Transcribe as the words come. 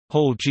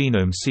Whole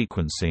genome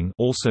sequencing,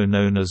 also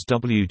known as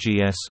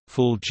WGS,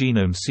 full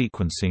genome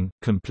sequencing,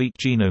 complete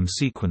genome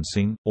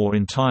sequencing, or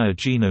entire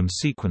genome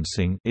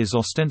sequencing, is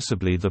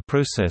ostensibly the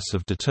process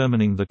of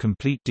determining the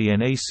complete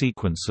DNA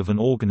sequence of an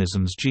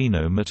organism's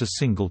genome at a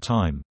single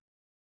time.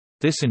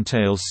 This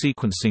entails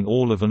sequencing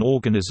all of an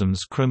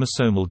organism's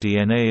chromosomal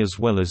DNA as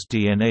well as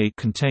DNA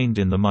contained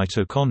in the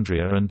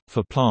mitochondria and,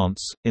 for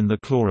plants, in the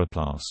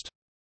chloroplast.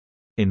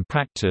 In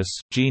practice,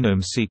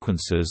 genome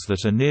sequences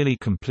that are nearly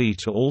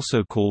complete are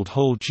also called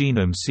whole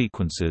genome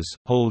sequences.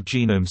 Whole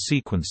genome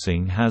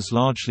sequencing has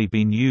largely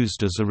been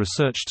used as a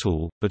research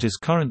tool, but is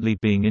currently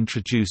being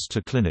introduced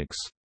to clinics.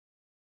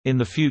 In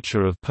the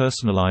future of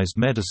personalized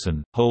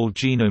medicine, whole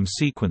genome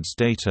sequence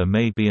data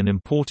may be an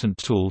important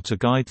tool to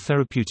guide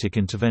therapeutic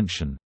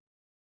intervention.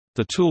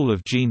 The tool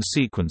of gene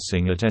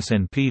sequencing at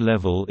SNP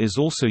level is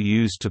also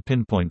used to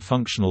pinpoint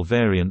functional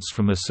variants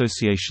from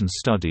association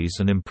studies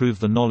and improve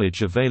the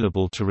knowledge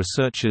available to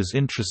researchers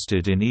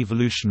interested in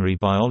evolutionary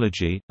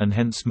biology, and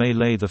hence may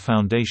lay the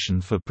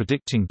foundation for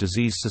predicting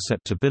disease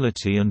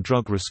susceptibility and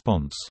drug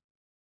response.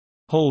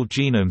 Whole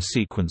genome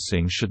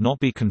sequencing should not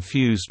be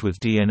confused with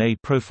DNA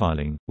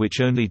profiling,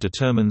 which only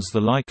determines the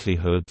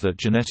likelihood that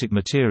genetic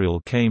material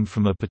came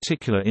from a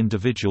particular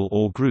individual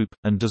or group,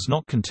 and does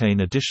not contain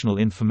additional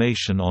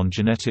information on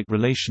genetic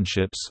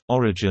relationships,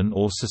 origin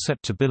or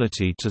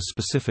susceptibility to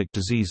specific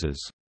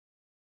diseases.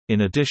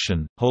 In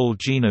addition, whole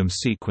genome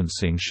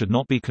sequencing should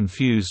not be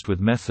confused with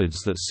methods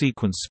that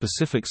sequence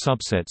specific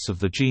subsets of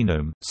the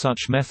genome.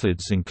 Such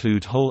methods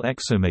include whole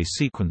exome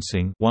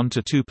sequencing, 1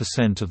 to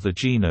 2% of the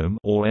genome,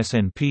 or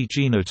SNP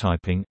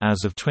genotyping.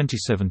 As of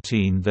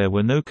 2017, there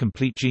were no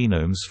complete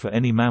genomes for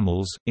any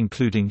mammals,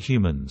 including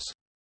humans.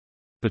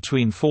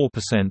 Between 4%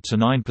 to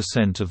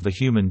 9% of the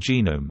human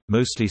genome,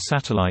 mostly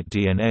satellite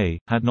DNA,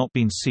 had not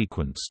been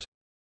sequenced.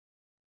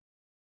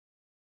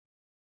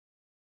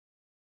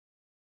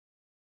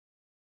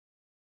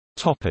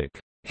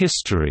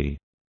 History.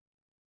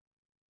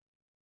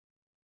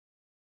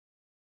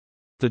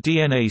 The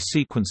DNA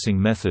sequencing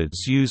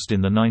methods used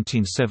in the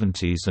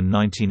 1970s and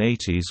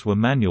 1980s were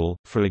manual,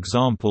 for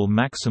example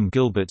Maxim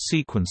Gilbert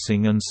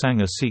sequencing and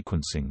Sanger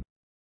sequencing.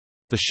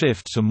 The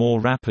shift to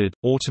more rapid,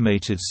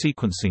 automated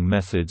sequencing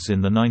methods in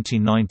the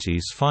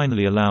 1990s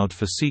finally allowed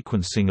for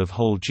sequencing of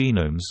whole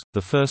genomes.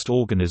 The first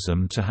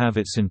organism to have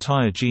its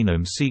entire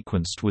genome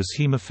sequenced was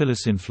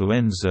Haemophilus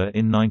influenza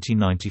in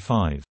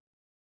 1995.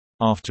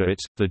 After it,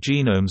 the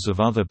genomes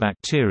of other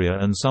bacteria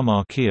and some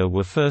archaea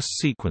were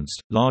first sequenced,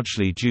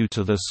 largely due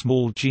to their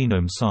small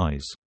genome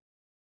size.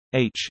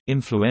 H.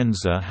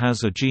 influenza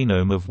has a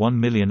genome of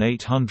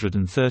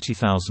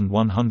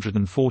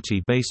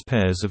 1,830,140 base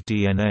pairs of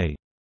DNA.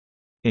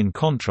 In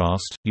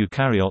contrast,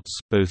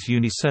 eukaryotes, both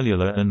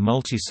unicellular and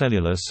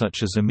multicellular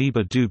such as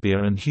Amoeba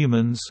dubia and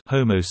humans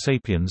Homo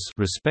sapiens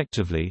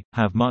respectively,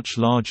 have much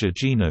larger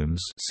genomes.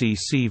 See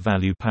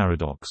C-value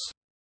paradox.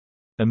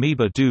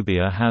 Amoeba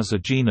dubia has a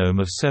genome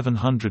of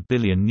 700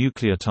 billion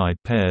nucleotide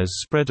pairs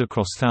spread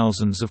across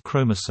thousands of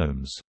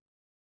chromosomes.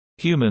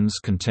 Humans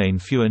contain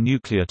fewer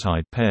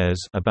nucleotide pairs,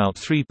 about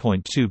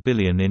 3.2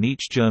 billion in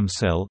each germ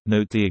cell.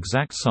 Note the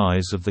exact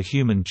size of the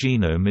human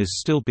genome is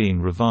still being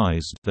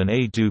revised than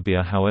A.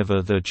 dubia.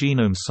 However, their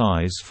genome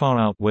size far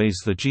outweighs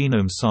the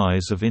genome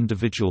size of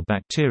individual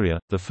bacteria.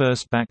 The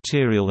first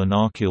bacterial and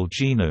archaeal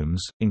genomes,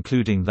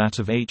 including that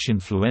of H.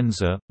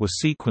 influenza, were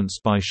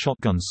sequenced by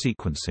shotgun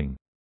sequencing.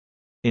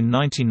 In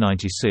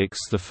 1996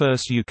 the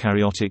first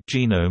eukaryotic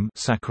genome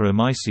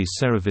Saccharomyces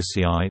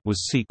cerevisiae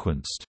was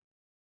sequenced.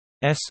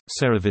 S.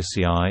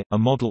 cerevisiae, a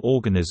model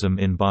organism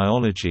in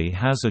biology,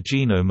 has a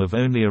genome of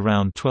only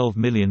around 12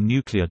 million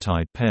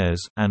nucleotide pairs,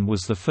 and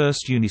was the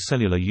first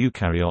unicellular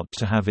eukaryote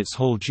to have its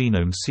whole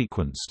genome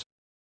sequenced.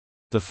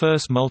 The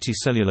first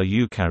multicellular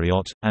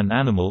eukaryote, an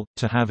animal,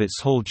 to have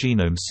its whole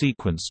genome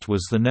sequenced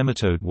was the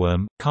nematode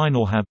worm,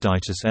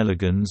 Caenorhabditis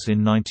elegans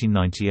in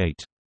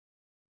 1998.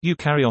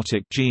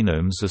 Eukaryotic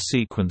genomes are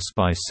sequenced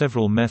by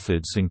several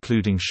methods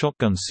including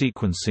shotgun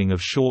sequencing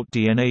of short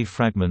DNA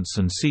fragments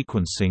and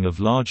sequencing of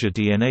larger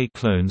DNA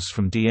clones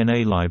from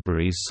DNA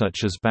libraries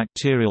such as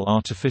bacterial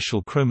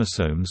artificial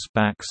chromosomes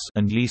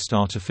and yeast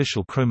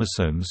artificial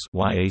chromosomes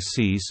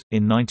 (YACs).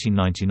 In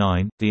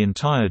 1999, the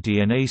entire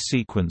DNA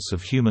sequence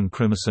of human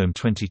chromosome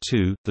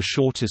 22, the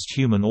shortest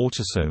human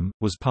autosome,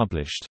 was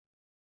published.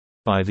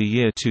 By the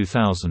year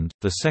 2000,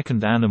 the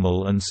second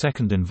animal and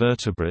second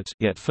invertebrate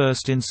yet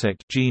first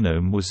insect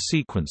genome was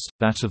sequenced,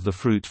 that of the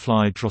fruit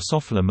fly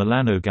Drosophila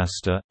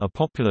melanogaster, a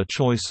popular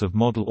choice of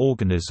model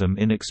organism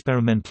in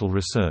experimental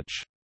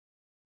research.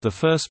 The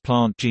first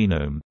plant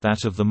genome,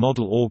 that of the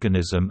model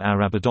organism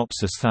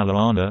Arabidopsis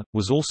thaliana,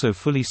 was also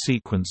fully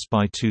sequenced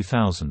by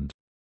 2000.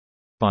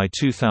 By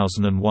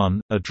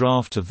 2001, a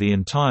draft of the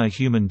entire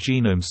human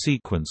genome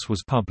sequence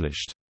was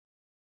published.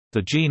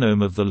 The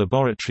genome of the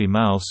laboratory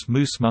mouse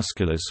Mus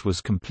musculus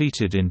was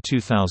completed in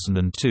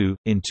 2002.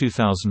 In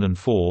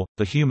 2004,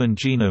 the Human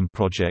Genome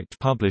Project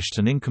published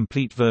an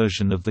incomplete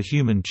version of the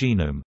human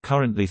genome.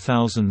 Currently,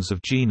 thousands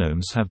of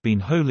genomes have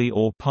been wholly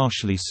or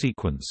partially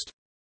sequenced.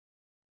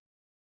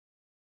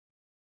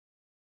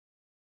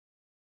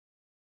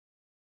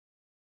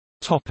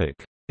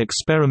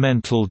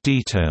 Experimental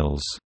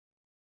details.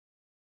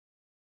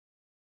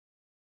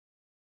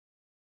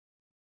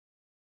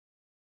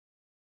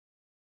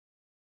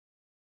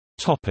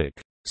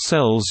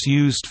 Cells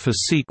used for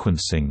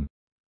sequencing.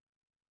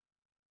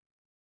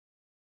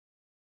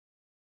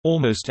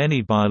 Almost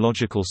any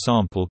biological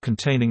sample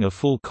containing a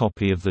full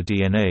copy of the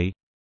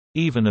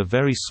DNA—even a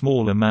very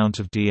small amount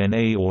of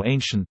DNA or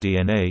ancient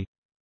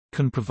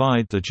DNA—can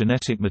provide the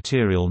genetic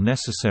material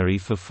necessary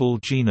for full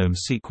genome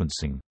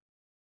sequencing.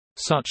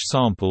 Such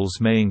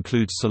samples may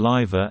include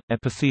saliva,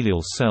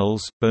 epithelial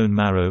cells, bone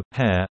marrow,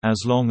 hair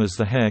as long as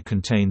the hair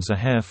contains a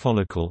hair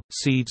follicle,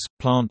 seeds,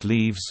 plant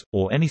leaves,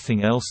 or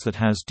anything else that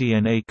has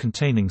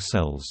DNA-containing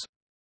cells.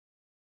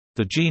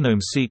 The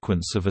genome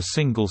sequence of a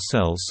single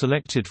cell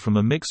selected from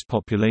a mixed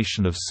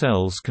population of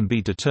cells can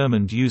be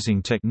determined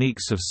using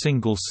techniques of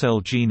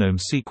single-cell genome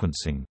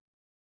sequencing.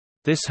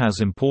 This has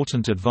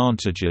important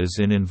advantages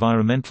in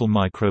environmental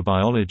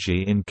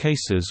microbiology in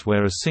cases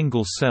where a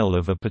single cell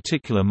of a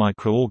particular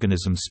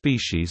microorganism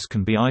species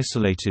can be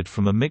isolated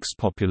from a mixed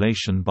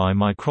population by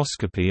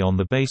microscopy on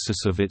the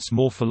basis of its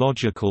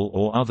morphological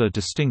or other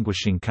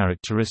distinguishing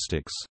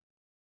characteristics.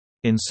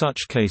 In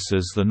such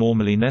cases, the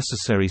normally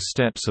necessary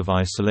steps of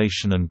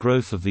isolation and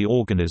growth of the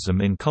organism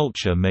in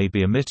culture may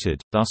be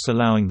omitted, thus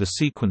allowing the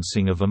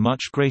sequencing of a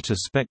much greater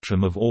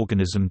spectrum of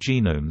organism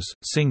genomes.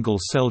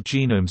 Single-cell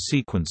genome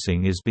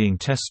sequencing is being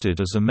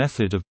tested as a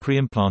method of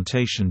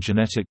pre-implantation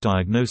genetic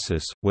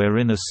diagnosis,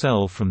 wherein a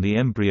cell from the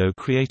embryo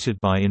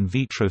created by in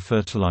vitro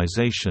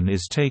fertilization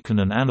is taken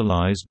and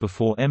analyzed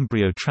before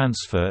embryo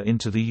transfer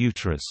into the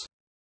uterus.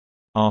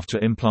 After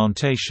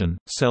implantation,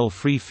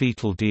 cell-free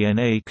fetal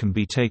DNA can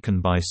be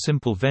taken by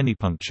simple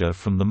venipuncture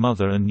from the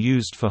mother and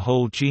used for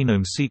whole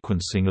genome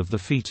sequencing of the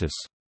fetus.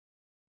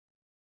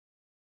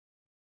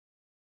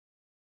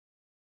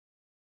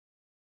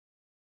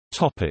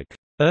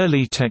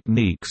 Early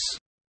techniques.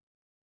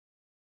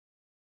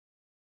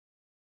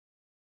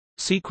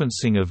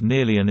 Sequencing of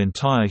nearly an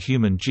entire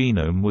human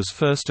genome was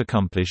first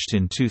accomplished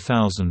in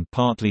 2000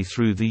 partly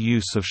through the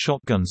use of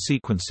shotgun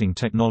sequencing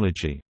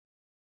technology.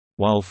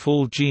 While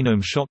full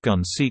genome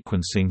shotgun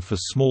sequencing for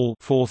small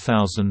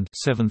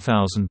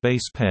 4,000–7,000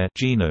 base pair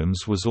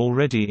genomes was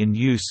already in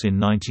use in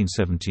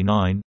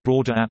 1979,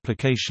 broader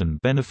application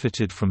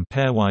benefited from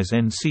pairwise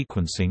end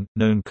sequencing,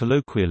 known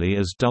colloquially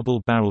as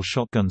double-barrel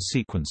shotgun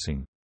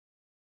sequencing.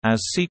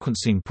 As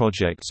sequencing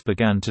projects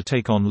began to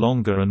take on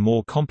longer and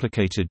more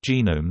complicated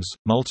genomes,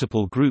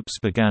 multiple groups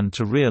began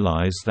to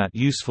realize that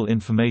useful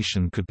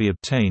information could be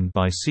obtained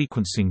by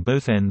sequencing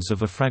both ends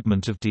of a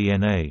fragment of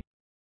DNA.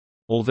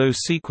 Although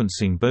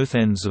sequencing both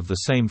ends of the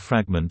same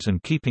fragment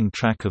and keeping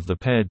track of the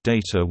paired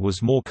data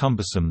was more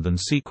cumbersome than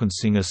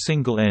sequencing a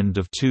single end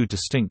of two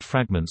distinct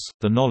fragments,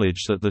 the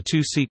knowledge that the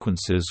two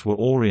sequences were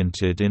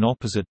oriented in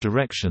opposite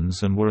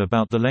directions and were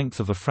about the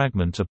length of a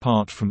fragment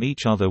apart from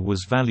each other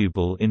was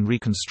valuable in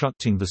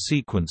reconstructing the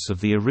sequence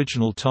of the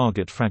original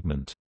target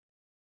fragment.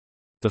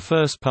 The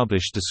first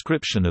published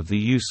description of the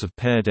use of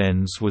paired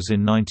ends was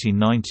in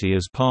 1990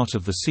 as part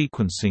of the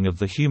sequencing of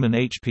the human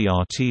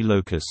HPRT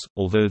locus,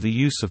 although the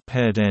use of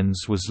paired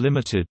ends was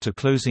limited to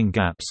closing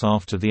gaps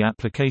after the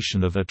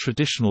application of a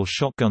traditional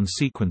shotgun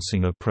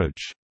sequencing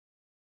approach.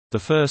 The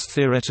first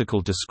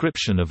theoretical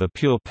description of a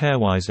pure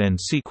pairwise end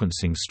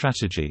sequencing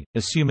strategy,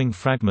 assuming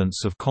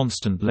fragments of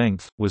constant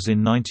length, was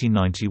in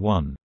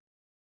 1991.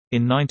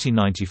 In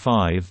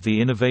 1995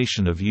 the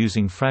innovation of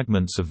using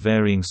fragments of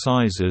varying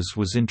sizes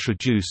was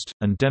introduced,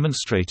 and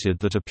demonstrated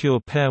that a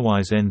pure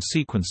pairwise end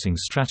sequencing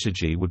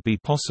strategy would be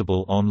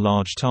possible on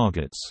large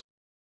targets.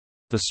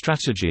 The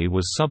strategy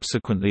was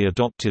subsequently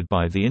adopted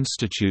by the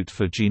Institute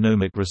for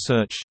Genomic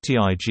Research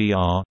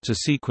 (TIGR) to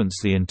sequence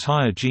the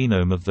entire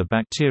genome of the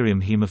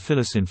bacterium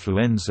Haemophilus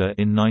influenza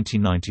in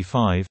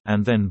 1995,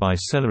 and then by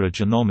Cellular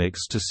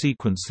Genomics to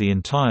sequence the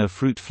entire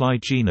fruit fly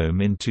genome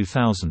in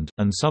 2000,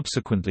 and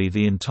subsequently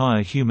the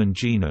entire human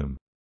genome.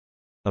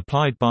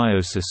 Applied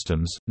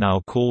Biosystems, now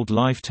called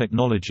Life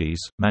Technologies,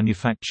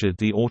 manufactured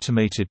the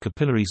automated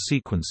capillary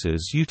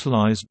sequences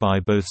utilized by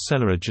both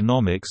Cellular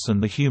Genomics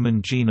and the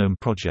Human Genome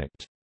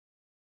Project.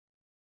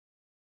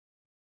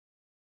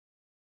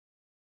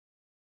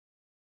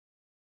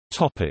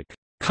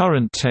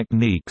 Current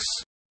techniques.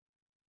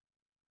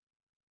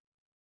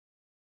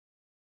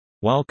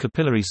 While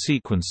capillary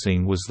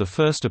sequencing was the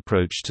first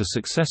approach to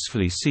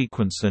successfully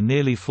sequence a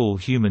nearly full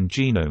human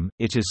genome,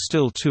 it is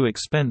still too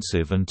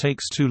expensive and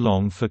takes too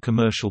long for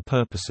commercial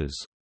purposes.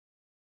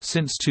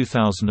 Since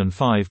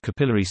 2005,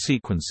 capillary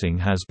sequencing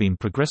has been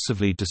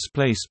progressively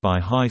displaced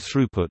by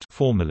high-throughput,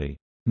 formerly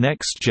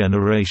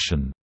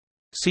next-generation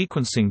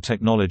sequencing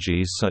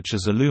technologies such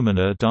as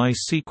Illumina dye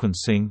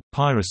sequencing,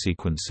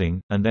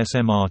 pyrosequencing, and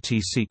SMRT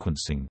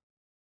sequencing.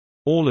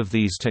 All of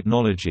these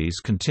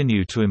technologies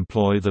continue to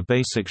employ the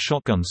basic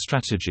shotgun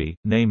strategy,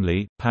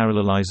 namely,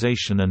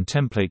 parallelization and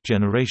template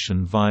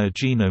generation via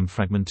genome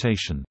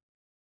fragmentation.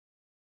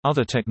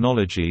 Other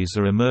technologies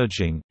are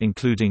emerging,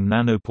 including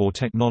nanopore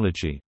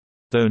technology.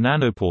 Though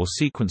nanopore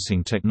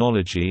sequencing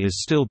technology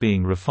is still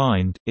being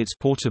refined, its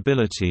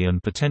portability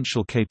and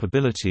potential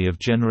capability of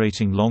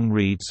generating long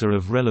reads are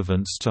of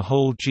relevance to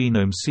whole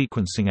genome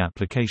sequencing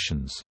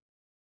applications.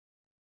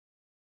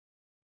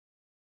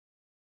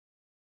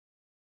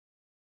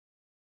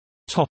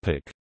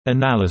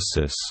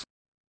 Analysis.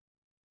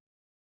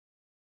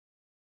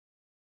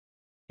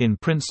 In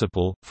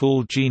principle,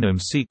 full genome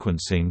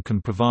sequencing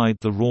can provide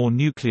the raw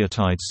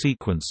nucleotide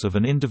sequence of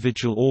an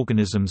individual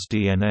organism's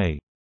DNA.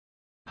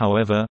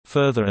 However,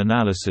 further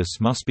analysis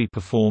must be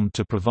performed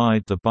to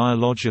provide the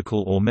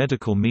biological or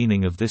medical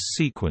meaning of this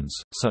sequence,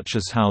 such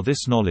as how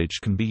this knowledge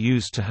can be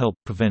used to help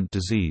prevent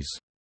disease.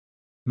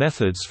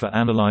 Methods for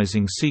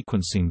analyzing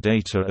sequencing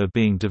data are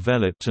being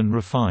developed and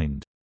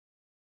refined.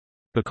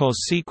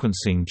 Because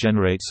sequencing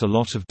generates a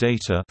lot of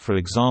data, for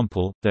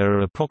example, there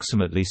are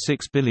approximately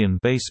 6 billion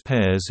base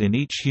pairs in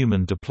each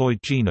human diploid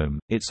genome,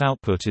 its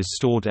output is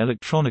stored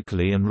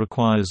electronically and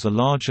requires a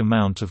large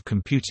amount of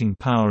computing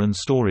power and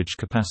storage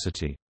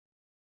capacity.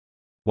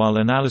 While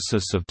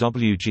analysis of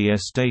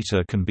WGS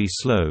data can be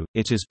slow,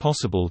 it is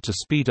possible to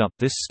speed up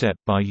this step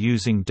by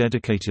using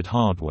dedicated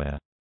hardware.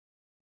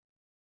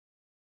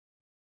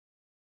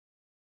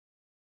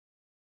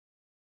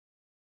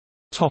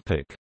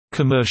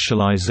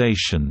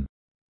 Commercialization.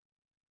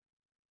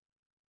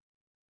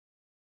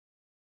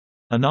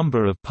 A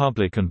number of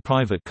public and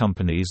private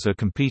companies are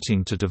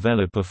competing to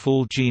develop a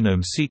full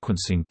genome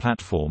sequencing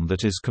platform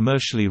that is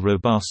commercially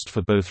robust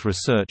for both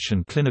research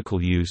and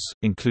clinical use,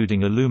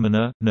 including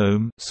Illumina,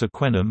 Gnome,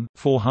 Sequenom,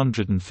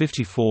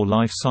 454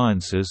 Life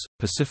Sciences,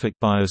 Pacific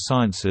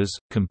Biosciences,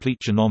 Complete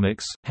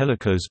Genomics,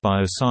 Helicos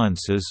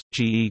Biosciences,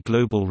 GE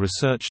Global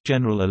Research,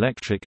 General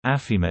Electric,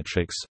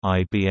 Affymetrix,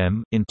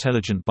 IBM,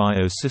 Intelligent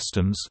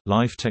Biosystems,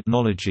 Life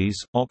Technologies,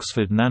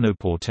 Oxford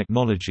Nanopore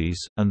Technologies,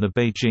 and the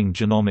Beijing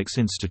Genomics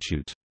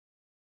Institute.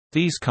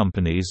 These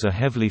companies are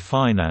heavily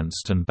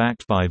financed and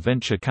backed by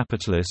venture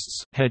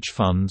capitalists, hedge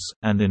funds,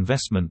 and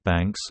investment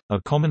banks. A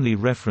commonly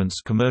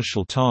referenced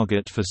commercial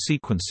target for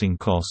sequencing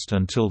cost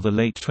until the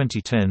late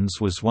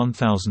 2010s was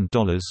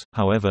 $1,000,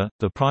 however,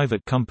 the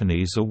private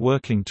companies are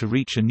working to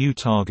reach a new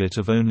target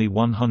of only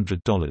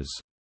 $100.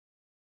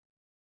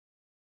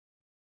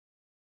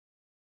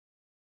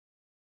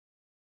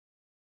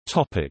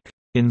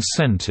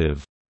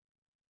 Incentive.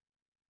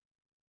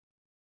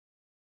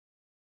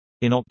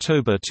 In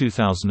October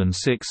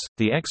 2006,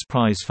 the X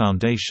Prize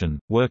Foundation,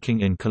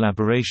 working in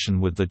collaboration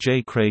with the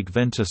J. Craig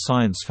Venter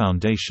Science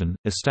Foundation,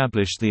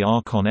 established the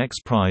Archon X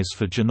Prize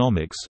for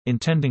Genomics,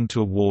 intending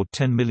to award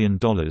 $10 million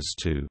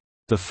to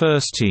the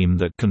first team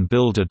that can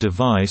build a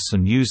device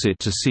and use it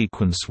to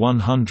sequence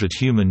 100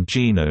 human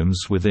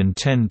genomes within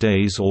 10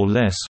 days or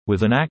less,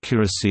 with an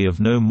accuracy of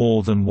no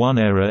more than 1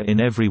 error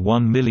in every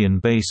 1 million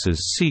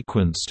bases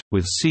sequenced,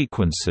 with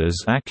sequencers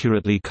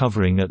accurately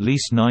covering at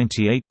least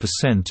 98%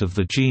 of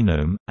the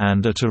genome,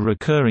 and at a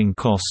recurring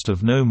cost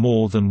of no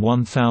more than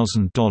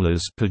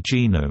 $1,000 per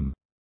genome.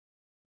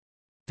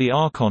 The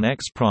Archon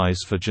X Prize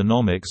for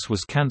Genomics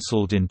was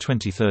cancelled in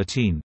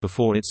 2013,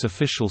 before its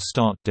official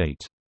start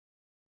date.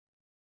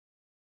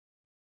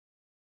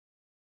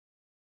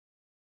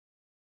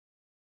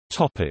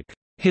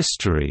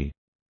 History.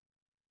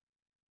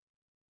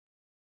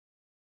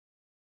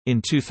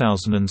 In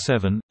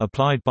 2007,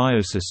 Applied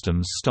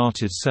Biosystems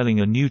started selling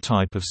a new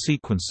type of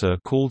sequencer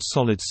called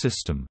Solid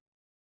System.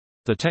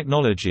 The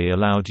technology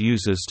allowed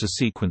users to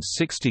sequence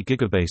 60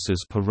 gigabases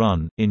per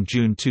run. In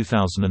June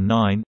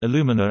 2009,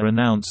 Illumina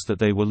announced that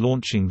they were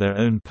launching their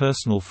own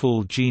personal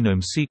full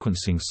genome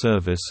sequencing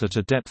service at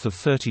a depth of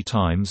 30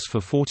 times for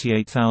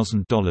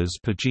 $48,000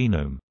 per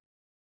genome.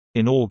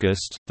 In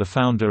August, the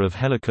founder of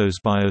Helicos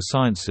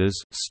Biosciences,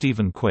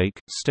 Stephen Quake,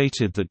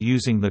 stated that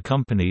using the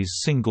company's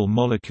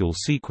single-molecule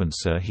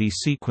sequencer he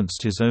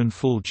sequenced his own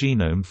full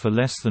genome for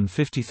less than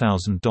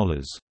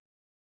 $50,000.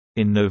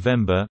 In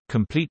November,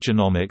 Complete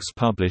Genomics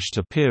published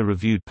a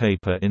peer-reviewed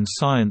paper in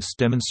Science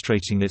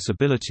demonstrating its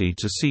ability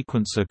to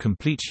sequence a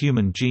complete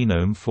human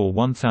genome for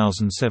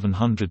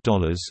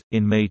 $1,700.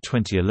 In May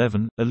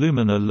 2011,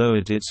 Illumina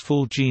lowered its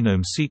full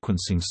genome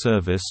sequencing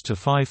service to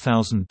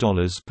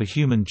 $5,000 per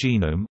human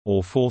genome,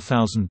 or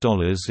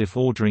 $4,000 if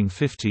ordering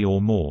 50 or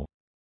more.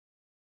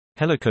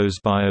 Helicos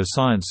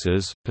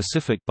Biosciences,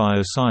 Pacific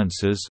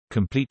Biosciences,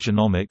 Complete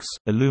Genomics,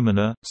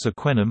 Illumina,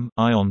 Sequenom,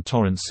 Ion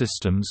Torrent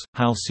Systems,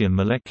 Halcyon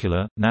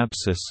Molecular,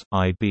 Nabsys,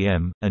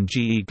 IBM, and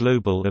GE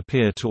Global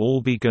appear to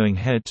all be going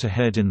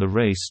head-to-head in the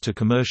race to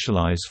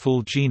commercialize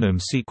full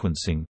genome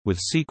sequencing. With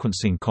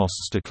sequencing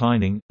costs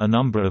declining, a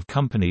number of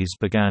companies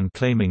began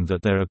claiming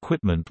that their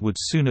equipment would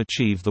soon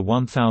achieve the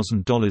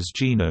 $1,000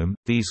 genome.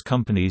 These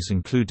companies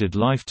included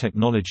Life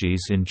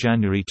Technologies in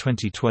January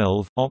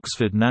 2012,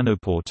 Oxford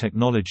Nanopore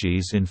Technologies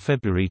in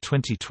February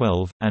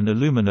 2012, and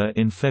Illumina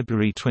in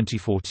February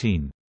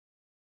 2014.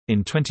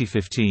 In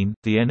 2015,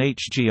 the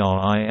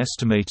NHGRI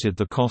estimated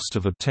the cost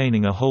of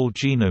obtaining a whole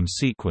genome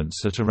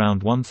sequence at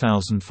around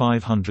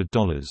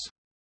 $1,500.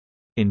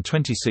 In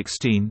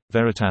 2016,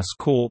 Veritas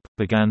Corp.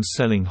 began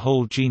selling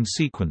whole gene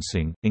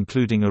sequencing,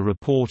 including a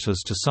report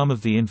as to some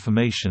of the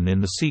information in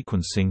the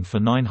sequencing for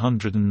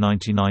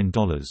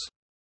 $999.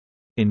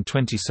 In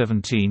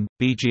 2017,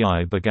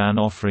 BGI began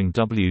offering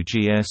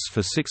WGS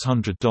for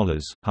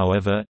 $600,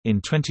 however, in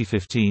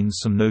 2015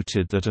 some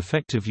noted that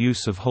effective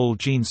use of whole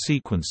gene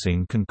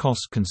sequencing can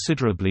cost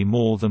considerably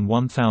more than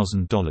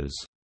 $1,000.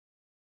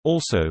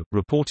 Also,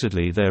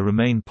 reportedly there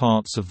remain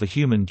parts of the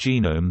human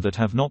genome that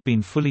have not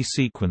been fully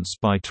sequenced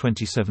by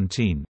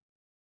 2017.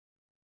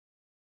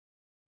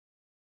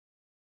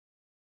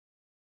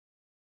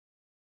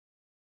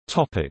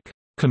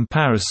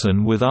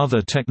 Comparison with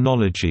other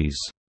technologies.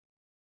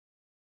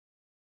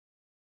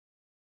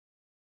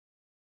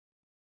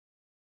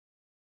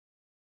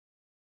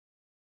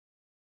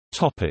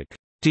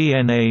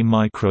 DNA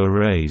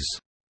microarrays.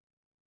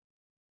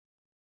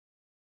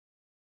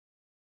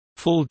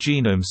 Full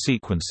genome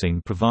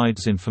sequencing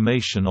provides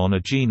information on a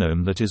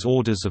genome that is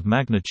orders of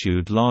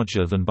magnitude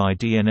larger than by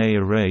DNA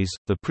arrays,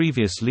 the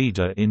previous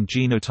leader in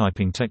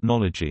genotyping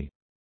technology.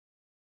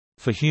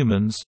 For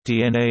humans,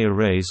 DNA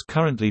arrays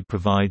currently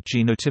provide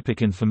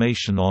genotypic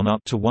information on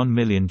up to 1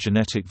 million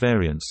genetic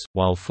variants,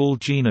 while full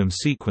genome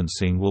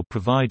sequencing will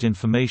provide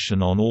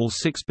information on all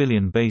 6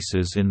 billion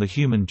bases in the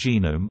human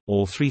genome,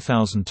 or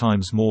 3,000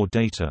 times more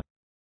data.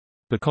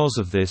 Because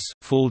of this,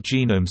 full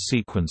genome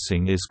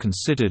sequencing is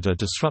considered a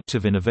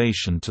disruptive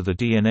innovation to the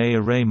DNA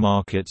array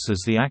markets,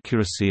 as the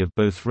accuracy of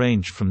both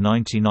range from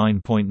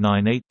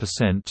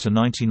 99.98% to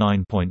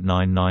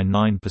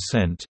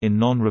 99.999% in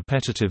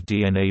non-repetitive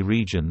DNA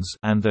regions,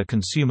 and their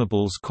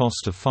consumables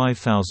cost of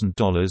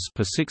 $5,000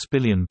 per 6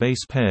 billion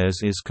base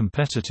pairs is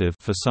competitive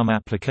for some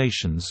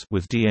applications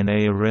with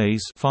DNA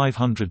arrays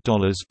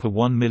 $500 per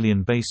 1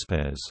 million base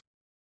pairs.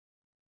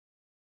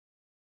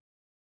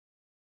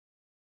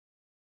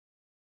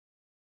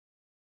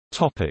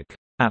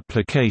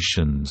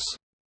 Applications.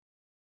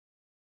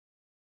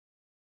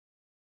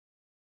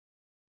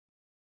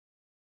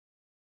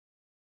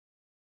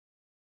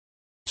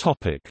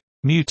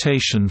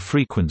 Mutation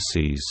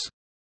frequencies.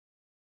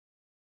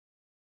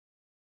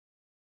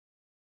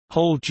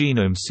 Whole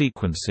genome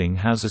sequencing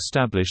has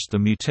established the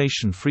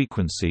mutation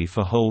frequency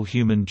for whole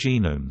human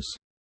genomes.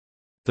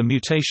 The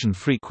mutation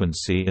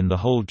frequency in the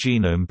whole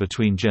genome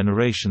between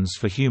generations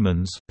for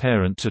humans,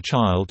 parent to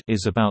child,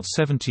 is about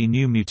 70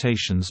 new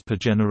mutations per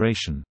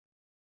generation.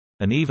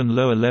 An even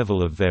lower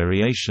level of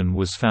variation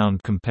was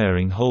found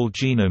comparing whole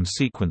genome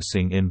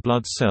sequencing in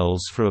blood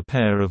cells for a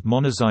pair of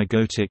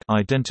monozygotic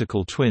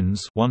identical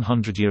twins,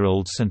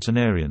 100-year-old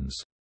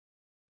centenarians.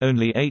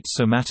 Only 8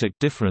 somatic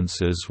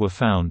differences were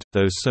found,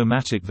 though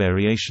somatic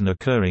variation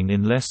occurring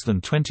in less than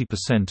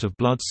 20% of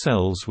blood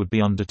cells would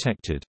be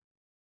undetected.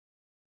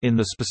 In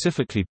the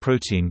specifically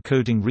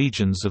protein-coding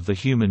regions of the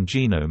human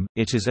genome,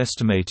 it is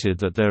estimated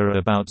that there are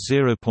about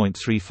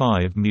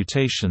 0.35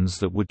 mutations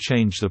that would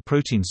change the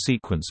protein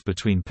sequence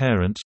between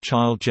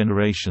parent-child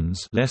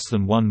generations, less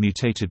than 1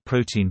 mutated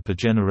protein per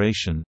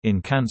generation.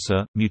 In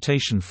cancer,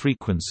 mutation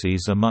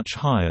frequencies are much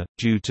higher,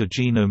 due to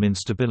genome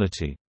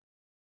instability.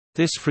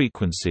 This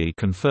frequency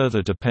can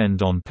further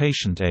depend on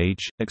patient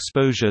age,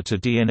 exposure to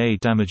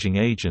DNA-damaging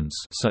agents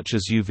such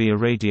as UV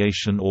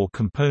irradiation or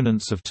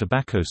components of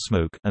tobacco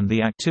smoke, and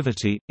the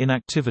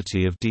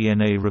activity-inactivity of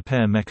DNA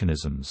repair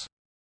mechanisms.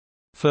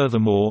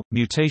 Furthermore,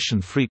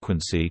 mutation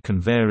frequency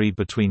can vary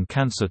between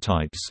cancer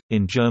types.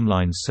 In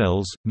germline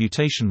cells,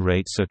 mutation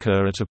rates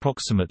occur at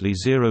approximately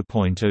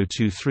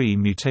 0.023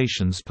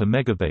 mutations per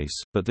megabase,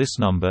 but this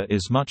number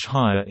is much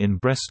higher in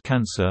breast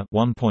cancer,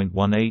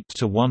 1.18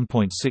 to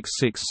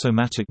 1.66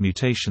 somatic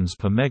mutations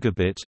per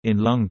megabit, in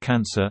lung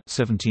cancer,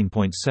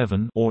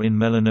 17.7, or in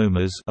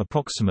melanomas,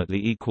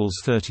 approximately equals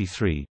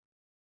 33.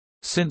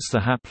 Since the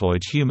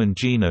haploid human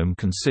genome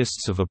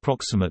consists of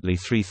approximately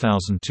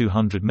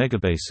 3,200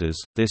 megabases,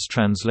 this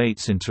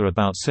translates into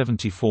about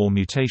 74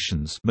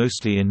 mutations,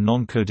 mostly in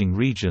non-coding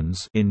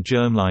regions, in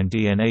germline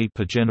DNA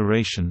per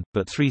generation,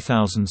 but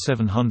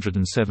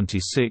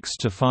 3,776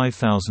 to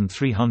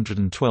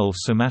 5,312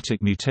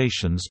 somatic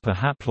mutations per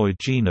haploid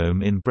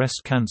genome in breast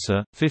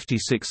cancer,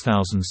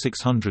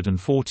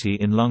 56,640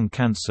 in lung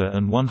cancer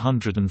and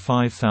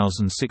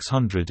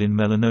 105,600 in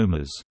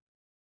melanomas.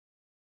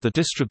 The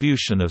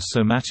distribution of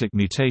somatic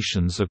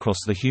mutations across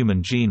the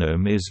human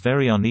genome is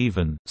very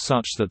uneven,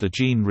 such that the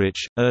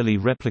gene-rich, early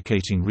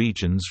replicating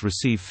regions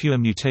receive fewer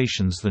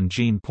mutations than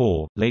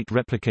gene-poor, late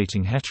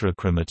replicating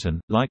heterochromatin,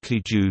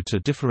 likely due to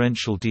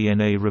differential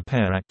DNA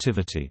repair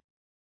activity.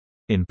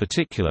 In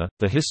particular,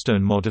 the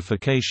histone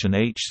modification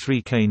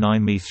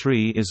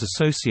H3K9Me3 is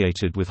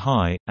associated with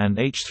high, and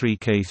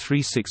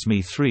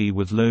H3K36Me3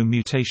 with low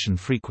mutation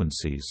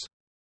frequencies.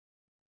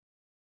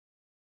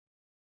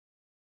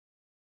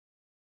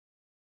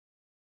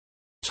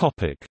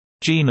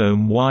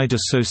 Genome-wide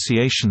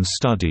association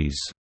studies.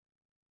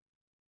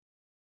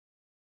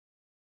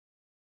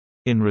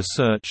 In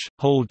research,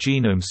 whole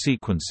genome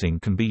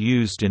sequencing can be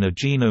used in a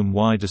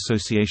genome-wide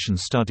association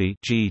study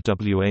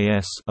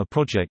 (GWAS), a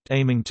project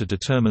aiming to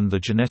determine the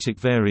genetic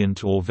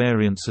variant or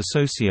variants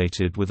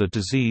associated with a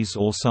disease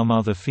or some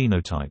other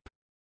phenotype.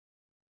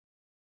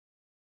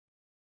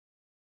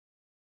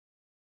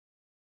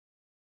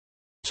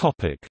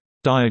 Topic: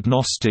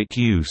 Diagnostic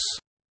use.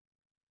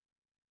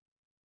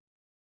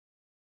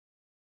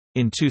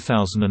 In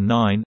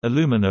 2009,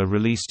 Illumina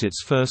released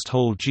its first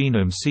whole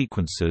genome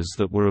sequences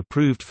that were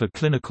approved for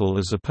clinical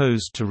as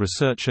opposed to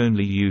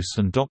research-only use,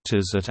 and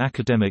doctors at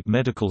academic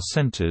medical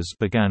centers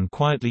began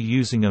quietly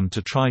using them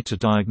to try to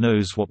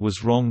diagnose what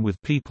was wrong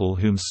with people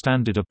whom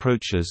standard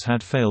approaches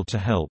had failed to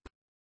help.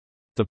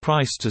 The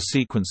price to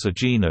sequence a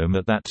genome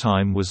at that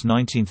time was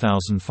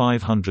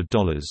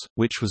 $19,500,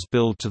 which was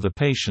billed to the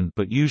patient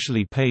but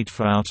usually paid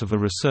for out of a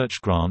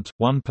research grant.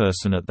 One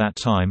person at that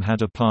time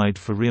had applied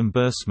for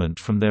reimbursement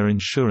from their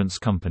insurance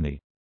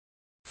company.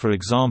 For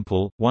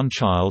example, one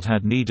child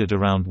had needed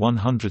around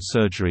 100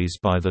 surgeries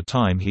by the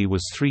time he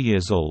was 3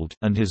 years old,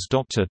 and his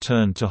doctor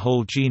turned to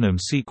whole genome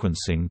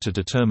sequencing to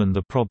determine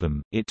the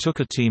problem. It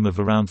took a team of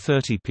around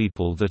 30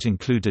 people that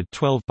included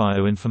 12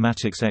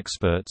 bioinformatics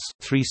experts,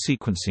 3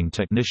 sequencing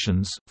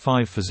technicians,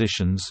 5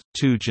 physicians,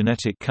 2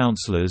 genetic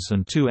counselors,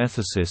 and 2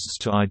 ethicists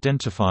to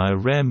identify a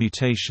rare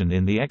mutation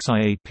in the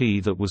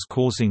XIAP that was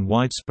causing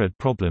widespread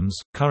problems.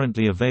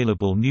 Currently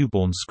available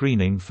newborn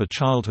screening for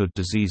childhood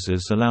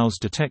diseases allows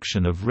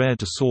detection of rare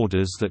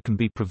disorders that can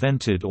be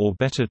prevented or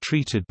better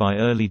treated by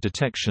early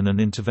detection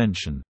and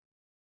intervention.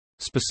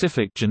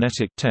 Specific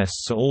genetic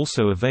tests are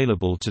also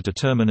available to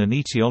determine an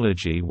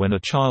etiology when a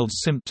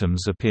child's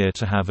symptoms appear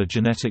to have a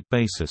genetic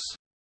basis.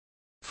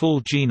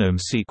 Full genome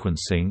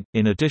sequencing,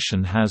 in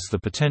addition, has the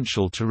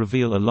potential to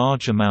reveal a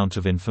large amount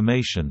of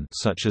information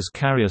such as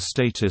carrier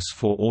status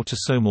for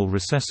autosomal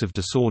recessive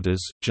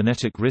disorders,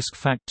 genetic risk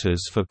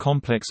factors for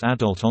complex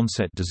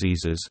adult-onset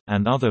diseases,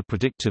 and other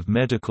predictive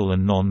medical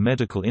and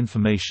non-medical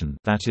information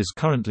that is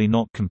currently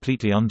not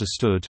completely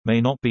understood,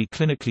 may not be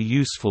clinically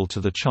useful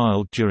to the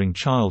child during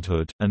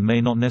childhood, and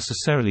may not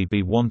necessarily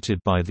be wanted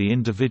by the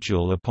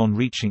individual upon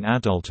reaching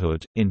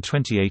adulthood. In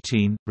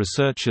 2018,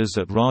 researchers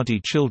at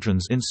Rady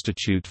Children's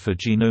Institute for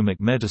Genomic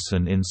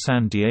Medicine in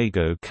San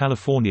Diego,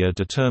 California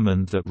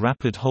determined that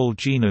rapid whole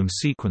genome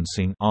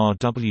sequencing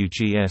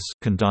 (RWGS)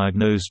 can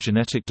diagnose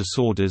genetic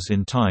disorders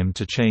in time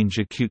to change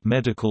acute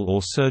medical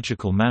or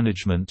surgical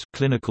management,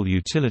 clinical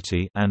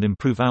utility, and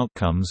improve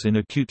outcomes in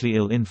acutely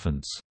ill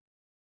infants.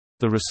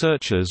 The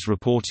researchers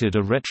reported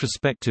a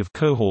retrospective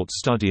cohort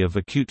study of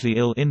acutely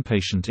ill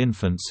inpatient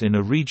infants in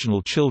a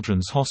regional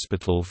children's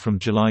hospital from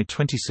July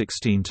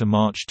 2016 to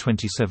March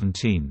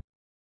 2017.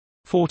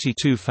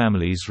 42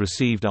 families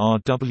received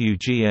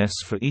RWGS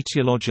for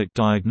etiologic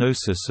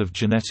diagnosis of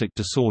genetic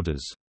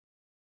disorders.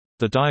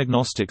 The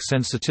diagnostic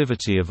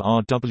sensitivity of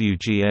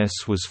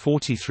RWGS was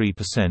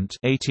 43%,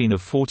 18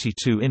 of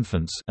 42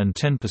 infants, and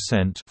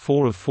 10%,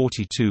 4 of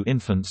 42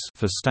 infants,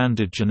 for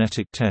standard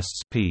genetic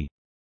tests. p.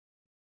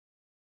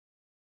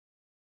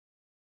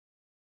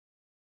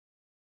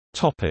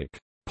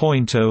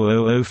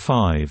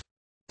 .0005.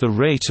 The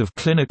rate of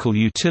clinical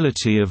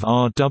utility of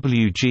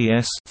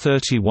RWGS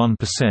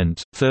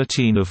 31%,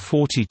 13 of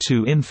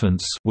 42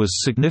 infants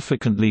was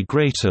significantly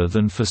greater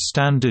than for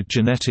standard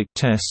genetic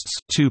tests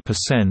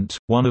 2%,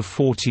 1 of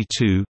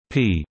 42,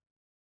 p.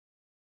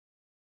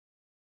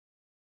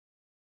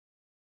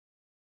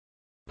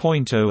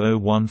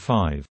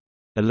 .0015.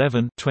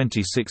 11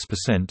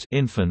 26%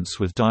 infants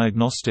with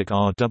diagnostic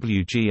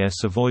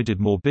RWGS avoided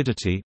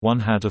morbidity,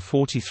 one had a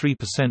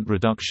 43%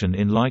 reduction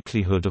in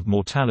likelihood of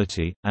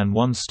mortality, and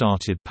one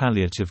started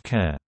palliative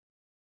care.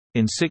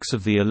 In 6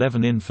 of the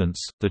 11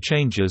 infants, the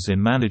changes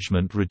in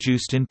management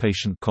reduced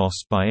inpatient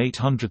cost by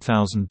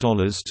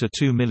 $800,000 to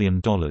 $2 million.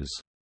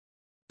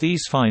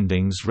 These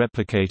findings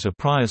replicate a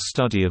prior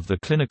study of the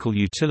clinical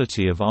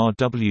utility of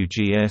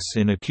RWGS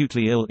in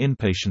acutely ill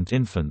inpatient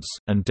infants,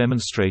 and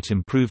demonstrate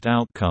improved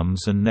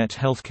outcomes and net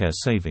healthcare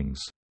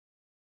savings.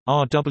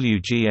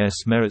 RWGS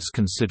merits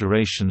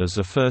consideration as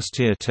a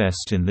first-tier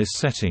test in this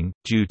setting,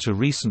 due to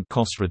recent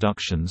cost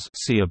reductions.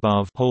 See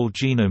above. Whole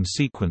genome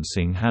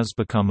sequencing has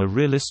become a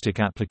realistic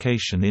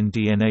application in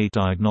DNA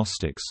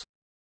diagnostics.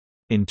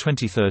 In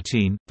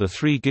 2013, the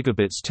 3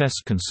 Gigabits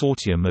Test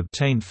Consortium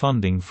obtained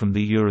funding from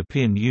the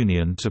European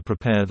Union to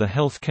prepare the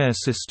healthcare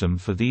system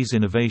for these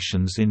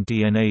innovations in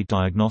DNA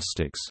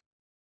diagnostics.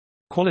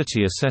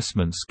 Quality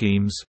assessment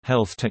schemes,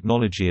 health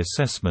technology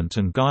assessment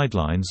and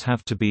guidelines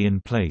have to be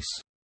in place.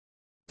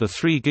 The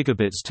 3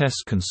 Gigabits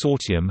Test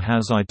Consortium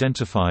has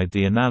identified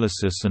the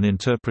analysis and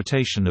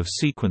interpretation of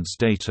sequence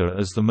data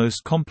as the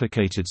most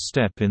complicated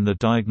step in the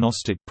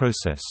diagnostic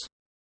process.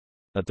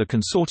 At the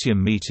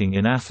consortium meeting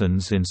in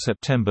Athens in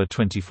September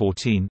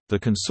 2014, the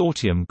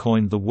consortium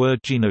coined the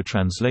word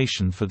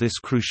genotranslation for this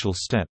crucial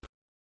step.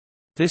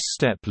 This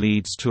step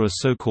leads to a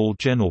so-called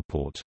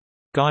GenReport.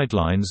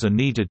 Guidelines are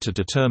needed to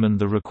determine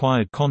the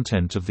required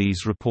content of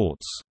these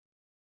reports.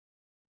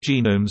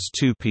 Genomes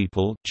 2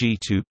 People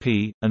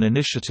 (G2P), an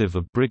initiative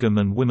of Brigham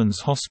and Women's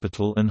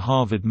Hospital and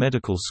Harvard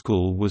Medical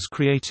School, was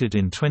created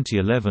in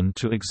 2011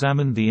 to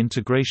examine the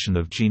integration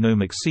of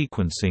genomic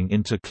sequencing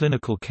into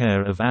clinical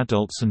care of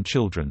adults and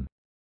children.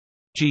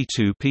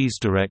 G2P's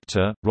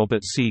director,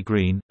 Robert C.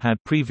 Green,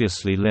 had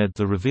previously led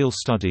the REVEAL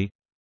study,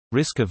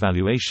 Risk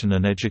Evaluation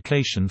and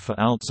Education for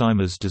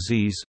Alzheimer's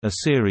Disease, a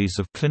series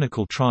of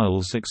clinical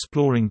trials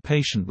exploring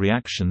patient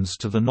reactions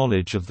to the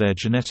knowledge of their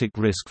genetic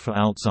risk for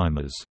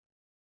Alzheimer's.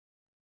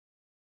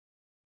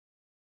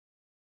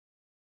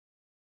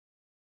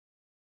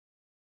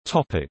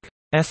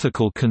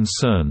 Ethical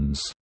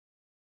concerns.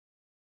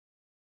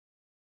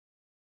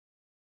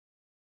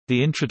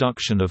 The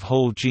introduction of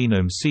whole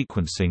genome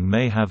sequencing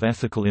may have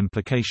ethical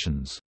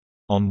implications.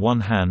 On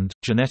one hand,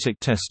 genetic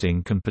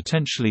testing can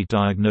potentially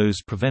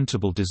diagnose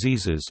preventable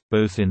diseases,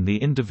 both in the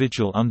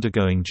individual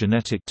undergoing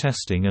genetic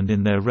testing and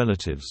in their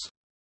relatives.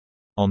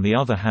 On the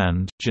other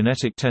hand,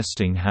 genetic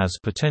testing has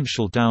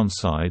potential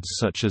downsides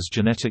such as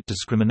genetic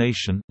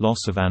discrimination,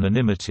 loss of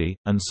anonymity,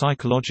 and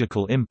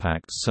psychological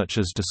impacts such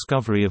as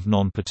discovery of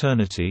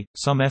non-paternity.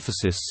 Some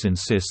ethicists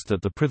insist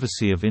that the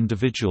privacy of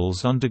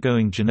individuals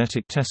undergoing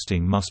genetic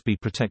testing must be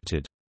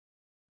protected.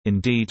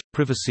 Indeed,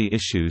 privacy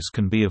issues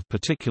can be of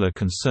particular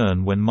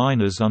concern when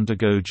minors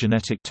undergo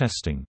genetic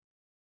testing.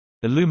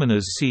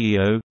 Illumina's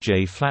CEO,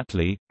 Jay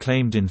Flatley,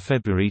 claimed in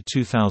February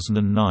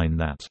 2009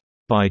 that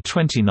by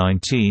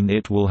 2019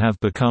 it will have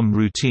become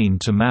routine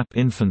to map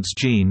infants'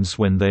 genes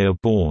when they are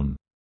born.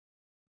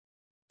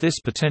 This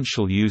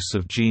potential use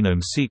of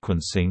genome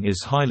sequencing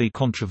is highly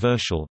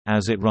controversial,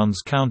 as it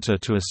runs counter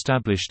to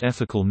established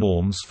ethical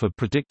norms for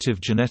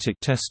predictive genetic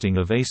testing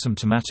of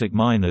asymptomatic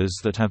minors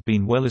that have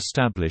been well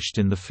established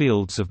in the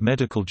fields of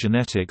medical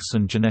genetics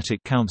and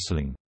genetic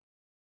counseling.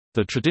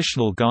 The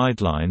traditional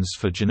guidelines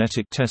for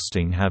genetic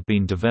testing have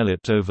been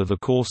developed over the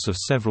course of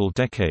several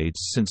decades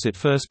since it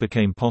first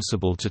became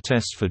possible to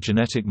test for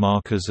genetic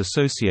markers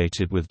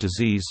associated with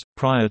disease,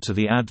 prior to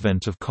the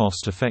advent of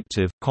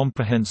cost-effective,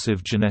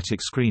 comprehensive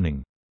genetic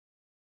screening.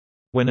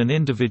 When an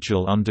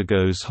individual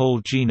undergoes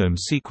whole genome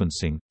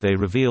sequencing, they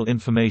reveal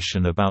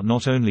information about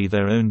not only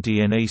their own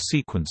DNA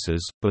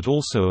sequences, but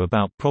also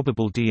about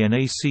probable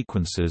DNA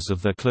sequences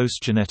of their close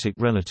genetic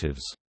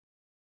relatives.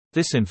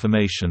 This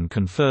information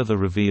can further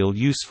reveal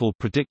useful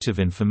predictive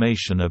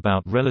information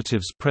about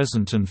relatives'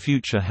 present and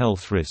future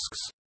health risks.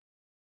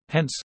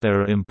 Hence, there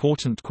are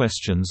important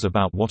questions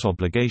about what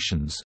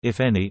obligations,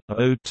 if any,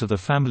 are owed to the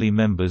family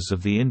members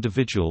of the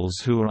individuals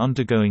who are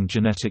undergoing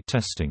genetic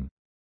testing.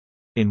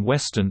 In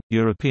Western,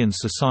 European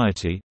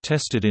society,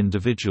 tested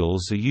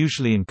individuals are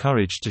usually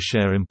encouraged to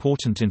share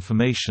important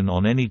information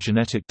on any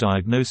genetic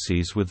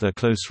diagnoses with their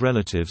close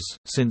relatives,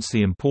 since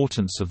the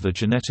importance of the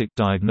genetic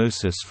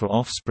diagnosis for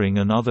offspring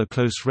and other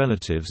close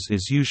relatives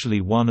is usually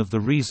one of the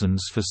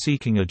reasons for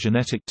seeking a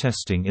genetic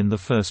testing in the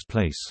first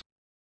place.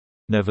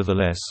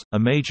 Nevertheless, a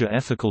major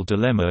ethical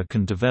dilemma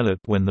can develop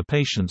when the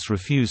patients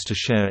refuse to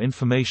share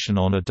information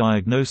on a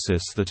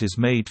diagnosis that is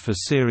made for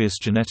serious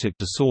genetic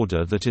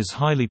disorder that is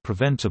highly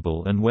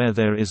preventable and where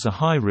there is a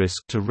high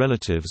risk to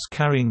relatives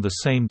carrying the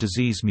same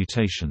disease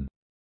mutation.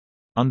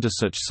 Under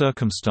such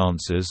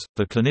circumstances,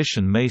 the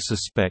clinician may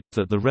suspect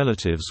that the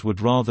relatives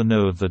would rather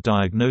know of the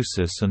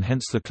diagnosis, and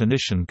hence the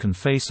clinician can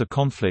face a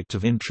conflict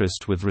of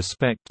interest with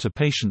respect to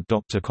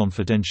patient-doctor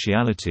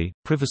confidentiality.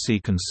 Privacy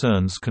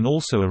concerns can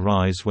also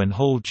arise when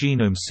whole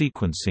genome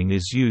sequencing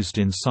is used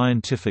in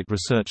scientific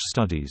research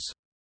studies.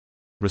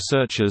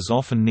 Researchers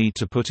often need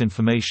to put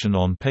information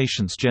on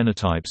patients'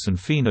 genotypes and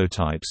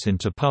phenotypes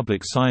into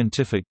public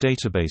scientific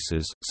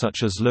databases,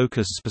 such as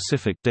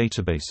locus-specific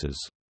databases.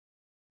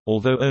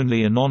 Although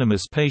only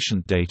anonymous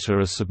patient data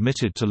are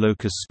submitted to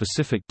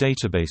locus-specific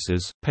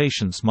databases,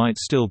 patients might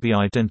still be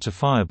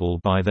identifiable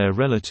by their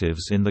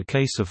relatives in the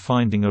case of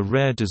finding a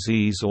rare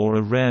disease or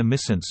a rare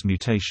missense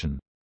mutation.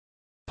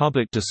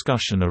 Public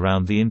discussion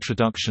around the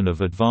introduction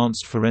of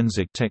advanced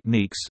forensic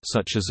techniques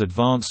such as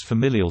advanced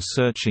familial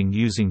searching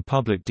using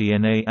public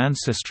DNA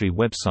ancestry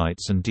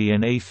websites and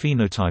DNA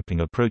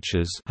phenotyping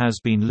approaches has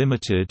been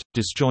limited,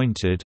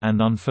 disjointed,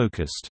 and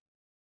unfocused.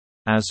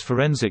 As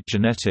forensic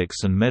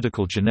genetics and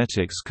medical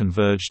genetics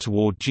converge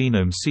toward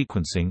genome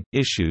sequencing,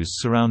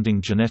 issues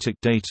surrounding genetic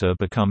data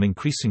become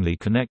increasingly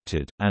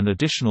connected, and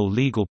additional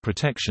legal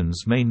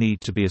protections may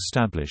need to be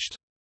established.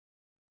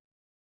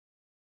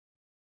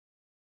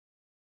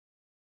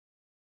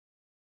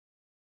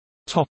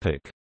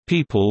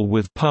 People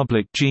with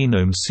public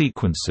genome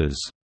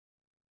sequences.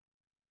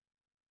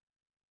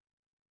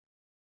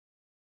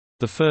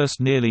 The first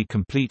nearly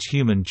complete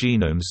human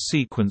genomes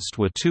sequenced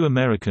were two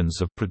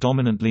Americans of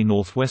predominantly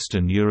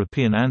Northwestern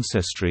European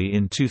ancestry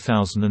in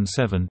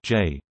 2007,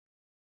 J.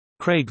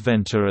 Craig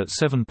Venter at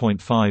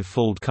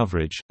 7.5-fold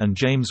coverage, and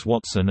James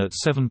Watson at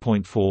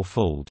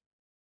 7.4-fold.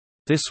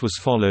 This was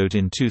followed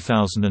in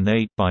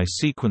 2008 by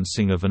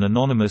sequencing of an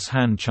anonymous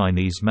Han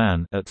Chinese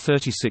man at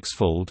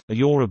 36-fold, a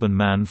Yoruban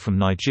man from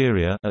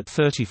Nigeria at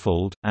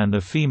 30-fold, and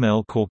a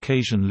female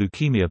Caucasian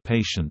leukemia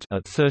patient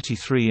at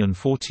 33 and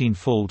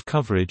 14-fold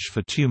coverage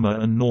for tumor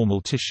and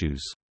normal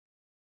tissues.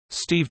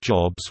 Steve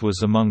Jobs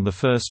was among the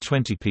first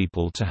 20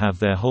 people to have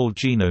their whole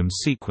genome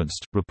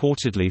sequenced,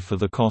 reportedly for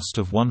the cost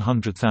of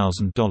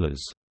 $100,000.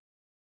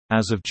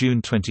 As of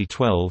June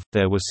 2012,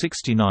 there were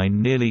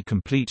 69 nearly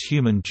complete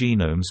human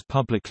genomes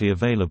publicly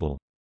available.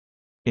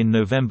 In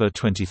November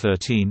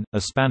 2013,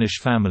 a Spanish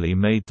family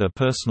made their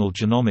personal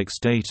genomics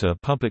data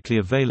publicly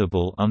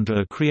available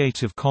under a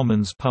Creative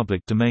Commons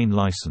public domain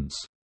license.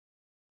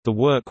 The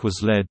work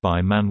was led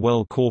by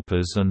Manuel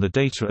Corpus and the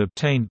data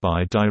obtained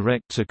by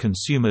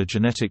direct-to-consumer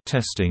genetic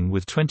testing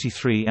with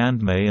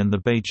 23andMe and the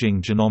Beijing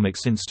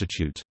Genomics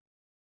Institute.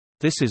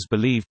 This is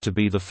believed to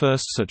be the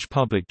first such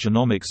public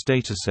genomics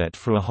dataset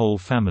for a whole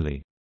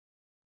family.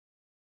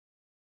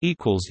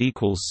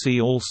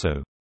 See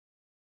also